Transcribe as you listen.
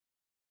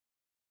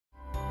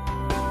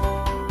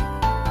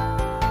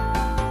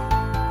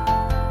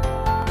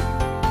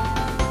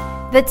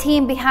The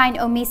team behind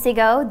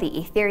OmiseGO, the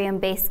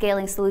Ethereum-based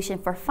scaling solution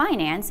for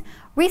finance,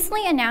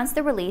 recently announced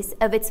the release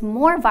of its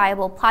more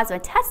viable plasma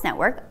test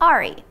network,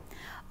 ARI.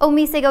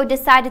 OmiseGO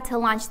decided to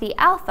launch the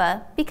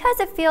alpha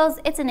because it feels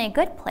it's in a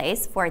good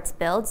place for its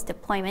builds,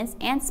 deployments,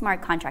 and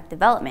smart contract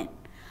development.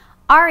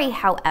 ARI,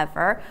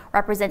 however,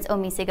 represents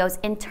OmiseGO's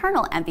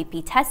internal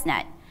MVP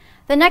testnet.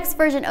 The next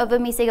version of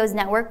OmiseGO's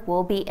network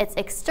will be its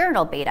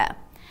external beta.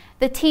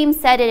 The team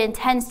said it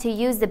intends to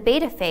use the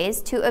beta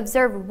phase to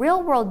observe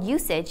real-world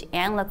usage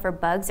and look for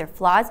bugs or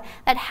flaws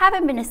that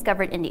haven't been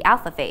discovered in the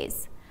alpha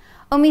phase.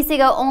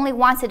 OmiseGO only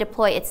wants to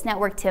deploy its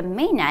network to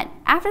mainnet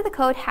after the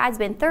code has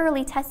been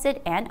thoroughly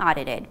tested and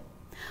audited.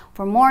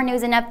 For more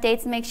news and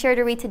updates, make sure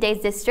to read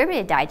today's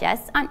distributed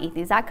digest on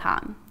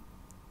ETHNews.com.